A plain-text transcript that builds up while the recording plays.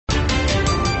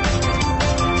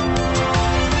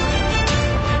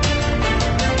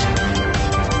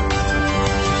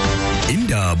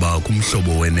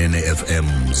umhlobo wenene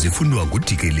FM zifundwa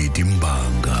ngudikeledi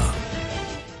Ibhanka.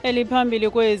 Eliphambili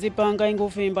kwezi ibhanka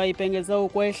enguvimba ibhengeze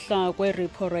ukwehla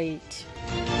kwe-REPO rate.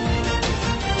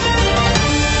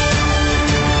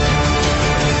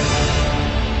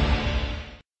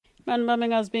 Mani bami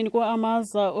ngazibini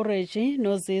kwa-amaza uReggie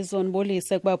noZizo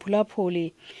nibulise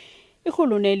kubaphulaphuli.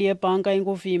 Irhuluneli yebhanka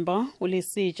enguvimba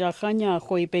uLisija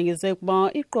Rhanyarho ibhengeze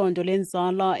kuba iqondo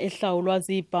lenzala ehlawulwa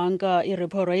ziibhanka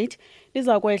i-REPO rate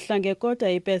liza kwehla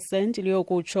nge0.25%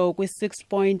 liyokutsho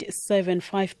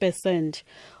kwi-6.75%.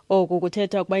 Oku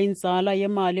kuthetha kuba inzala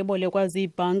yemali ebolekwa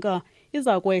ziibhanka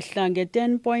iza kwehla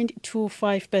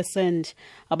nge-10.25%.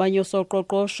 Abanye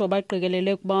osoqoqosho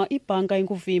baqikelele kuba ibhanka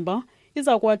enguvimba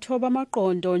iza kuwathoba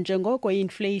amaqondo njengoko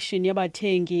i-inflation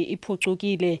yabathengi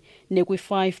iphucukile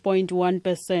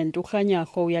nekwi-5.1%.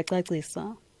 uRhanyarho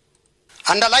uyacacisa.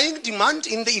 Underlying demand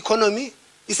in the economy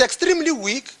is extremely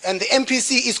weak, and the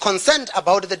MPC is concerned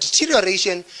about the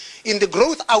deterioration in the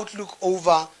growth outlook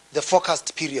over the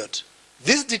forecast period.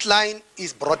 This decline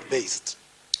is broad-based.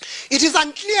 It is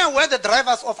unclear where the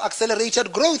drivers of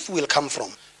accelerated growth will come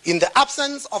from, in the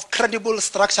absence of credible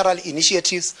structural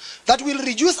initiatives that will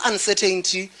reduce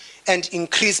uncertainty and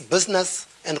increase business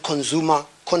and consumer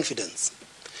confidence.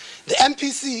 The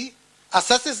MPC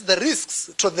assesses the risks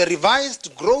to the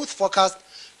revised growth forecast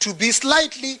to be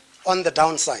slightly on the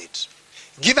downside.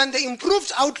 Given the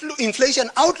improved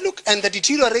inflation outlook and the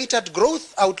deteriorated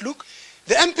growth outlook,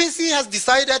 the MPC has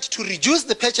decided to reduce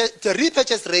the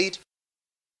repurchase rate.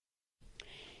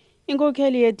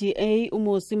 Inkokheli ye-DA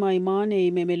uMusi Maimane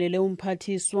imemelele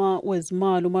umphathiswa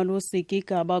wezimali uMalusi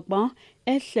Gigaba kuba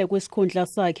ehle kwisikhundla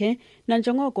sakhe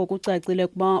nanjengoko kucacile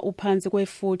kuba uphantsi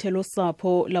kwefuthe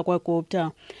losapho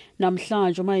lakwaGupta.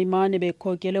 Namhlanje uMaimane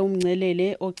bekhokele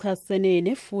umngcelele ochasene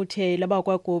nefuthe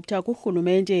labakwaGupta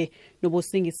kurhulumente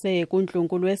nobusingise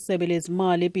kundlunkulu lwesebe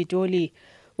lezimali ePitoli.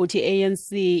 Uthi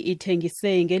ANC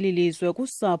ithengise ngeli lizwe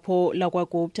kusapho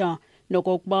lakwaGupta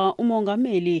nokokuba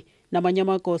umongameli namanye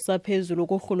amagosa phezulu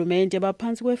kurhulumente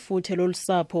baphantsi kwefuthe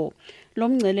lolusapho. Lo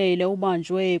mngcelele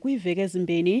ubanjwe kwiiveki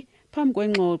ezimbini phambi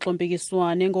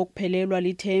kwengxoxo-mpikiswano ngokuphelelwa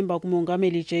lithemba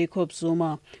kumongameli Jacob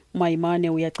Zuma. Maimane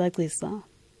uyacacisa.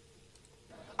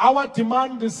 Our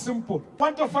demand is simple. We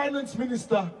want a finance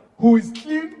minister who is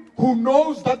clean, who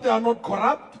knows that they are not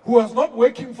corrupt, who is not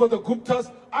working for the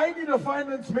Guptas. I need a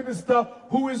finance minister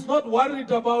who is not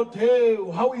worried about, hey,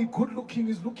 how good looking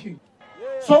is looking.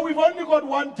 So we've only got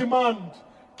one demand.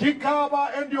 Gigaba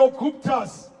and your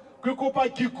Guptas. Gikupa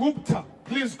Gigupta,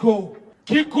 please go.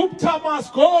 Gigupta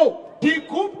must go.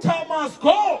 Gigupta must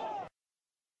go.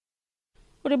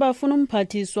 Uthi bafuna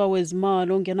umphathiswa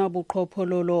wezimali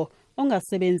ongenabuqhophololo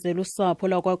ongasebenzeli usapho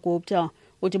lakwaGupta.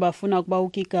 Uthi bafuna kuba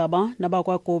uGigaba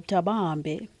nabakwaGupta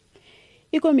bahambe.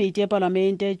 Ikomiti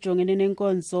yeParlamente ejongene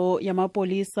nenkonzo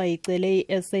yamapolisa icele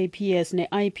i-SAPS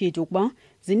ne-IPD ukuba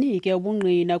zinike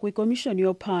ubungqina kwikomishoni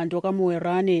yophando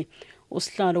kaMuerane.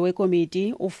 Usihlalo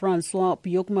wekomiti uFrancois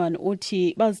Buyukman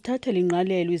uthi bazithathela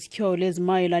ingqalelo izityholo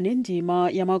ezimayela nendima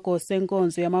yamagosa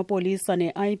enkonzo yamapolisa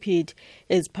ne-IPD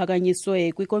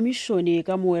eziphakanyiswe kwikomishoni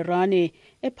kaMuerane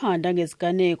ephanda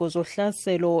ngeziganeko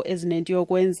zohlaselo ezinento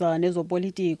yokwenza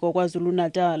nezopolitiko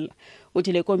KwaZulu-Natal.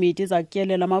 Uthi le komiti iza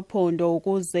kutyelela amaphondo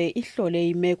ukuze ihlole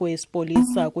imeko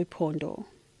yesipolisa kwiphondo.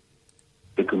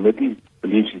 The committee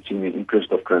believes it's in the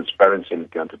interest of transparency and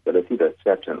accountability that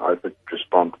SAPS and IPID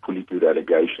respond fully to the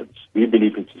allegations. We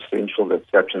believe it's essential that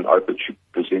SAPS and IPID should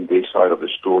present their side of the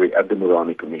story at the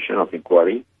Morani Commission of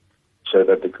Inquiry so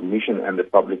that the Commission and the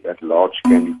public at large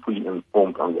can be fully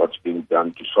informed on what's being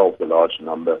done to solve the large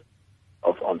number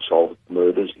of unsolved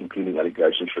murders, including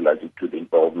allegations related to the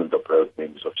involvement of rogue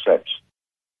members of SAPS.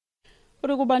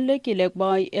 Uthi kubalulekile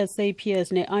kuba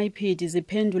i-SAPS ne-IPD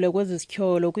ziphendule kwezi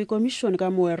zityholo kwikomishoni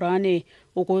kaMuerane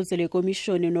ukuze le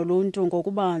komishoni noluntu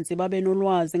ngokubanzi babe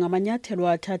nolwazi ngamanyathelo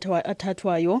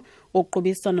athathwayo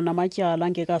okuqubisana namatyala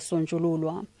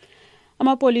angekasonjululwa.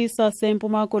 Amapolisa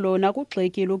aseMpuma Koloni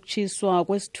akugxekile ukutshiswa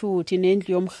kwesithuthi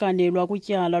nendlu yomrhanelwa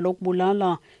kutyala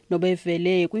lokubulala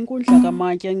nobevele kwinkundla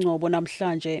kamatye engcobo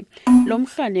namhlanje. Lo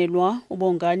mrhanelwa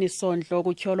uBongani Sondlo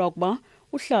kutyholwa ukuba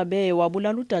uhlabe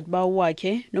wabulala udadewabo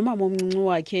wakhe nomama omncinci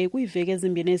wakhe kwiiveki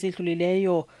ezimbini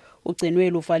ezidlulileyo. Ugcinwe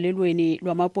luvalelweni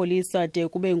lwamapolisa de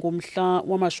kube ngumhla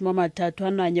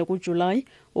wama-31 kuJulayi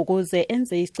ukuze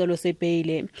enze isicelo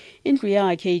sebheyile. Indlu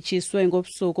yakhe itshiswe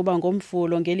ngobusuku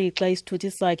bangomvulo ngelixa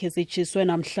isithuthi sakhe sitshiswe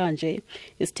namhlanje.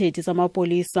 Isithethi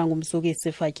samapolisa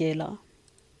nguMzukisi Fatyela.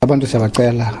 Abantu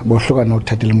siyabacela bohlukana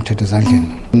ukuthathela umthetho ezandleni.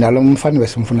 Nalo mfana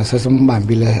wesimfuna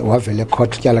sesimbambile wavele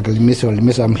court tyala ke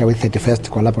limiswa mhla we-31st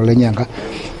kwalapha kule nyanga.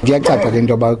 Kuyacaca ke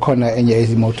into yoba ikhona enye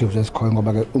ezi-motives ezikhoyo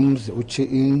ngoba ke umzi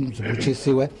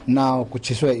utshisiwe now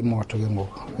kutshiswe imoto ke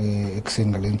ngoku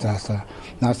ekuseni ngale ntsasa.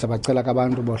 Naw siyabacela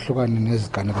abantu bohlukane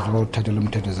neziganeko zokuthathela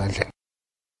umthetho ezandleni.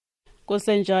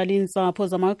 Kusenjalo iintsapho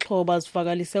zamaxhoba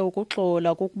zivakalise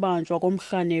ukuxola kukubanjwa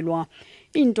komrhanelwa.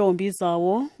 Iintombi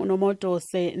zawo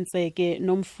uNomodose Ntseke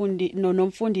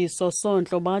nomfundiso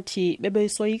Sondlo bathi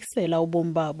bebeyisoyikisela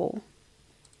ubomi babo.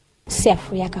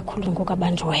 Siyafuya kakhulu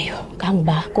ngokabanjweyo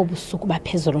kangoba kobusuku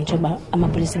baphezulu njengoba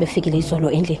amapolisa befikile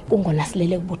izolo endlini kungona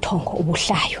silele ubuthongo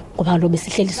ubuhlayo ngoba lo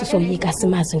besihleli sisoyika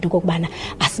simazi into kokubana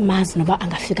asimazi noba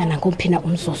angafika nangophina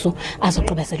umzuzu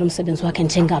azoqhubezela umsebenzi wakhe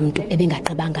njengamuntu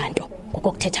ebengaqabanga nto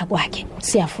ngokuthetha kwakhe.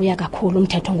 Siyafuya kakhulu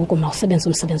umthetho ngoku mawusebenza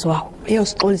umsebenzi wawo.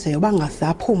 Eyosixolise yoba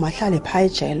ngasaphuma ahlale phaya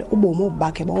ejele ubomi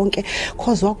obakhe bonke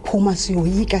cause wakuphuma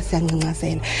siyoyika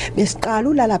siyancancazela. Besiqala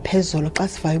ulala phezulu xa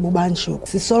sivayo bubanjwe.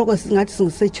 Sisoloko singathi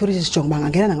singu-security sijonga uba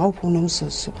angangena nangawuphi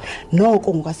umzuzu.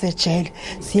 Noko ngokasejele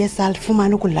siye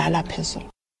salifumana ukulala phezulu.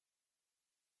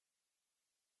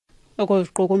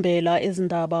 Ukuziqukumbela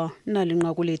izindaba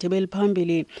nalinqaku lethu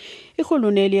beliphambili.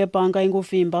 Irhuluneli yebhanka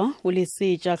enguvimba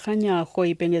uLisitsha Kganyarho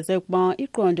ibhengeze ukuba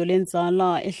iqondo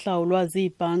lenzala ehlawulwa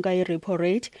ziibhanka i-REPO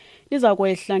rate liza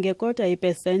kwehla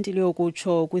nge0.25%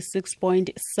 liyokutsho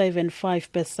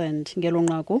kwi-6.75%. Ngelo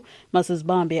nqaku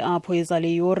masizibambe apho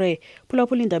izale yure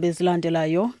phulaphula iindaba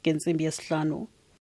ezilandelayo ngentsimbi yesihlanu.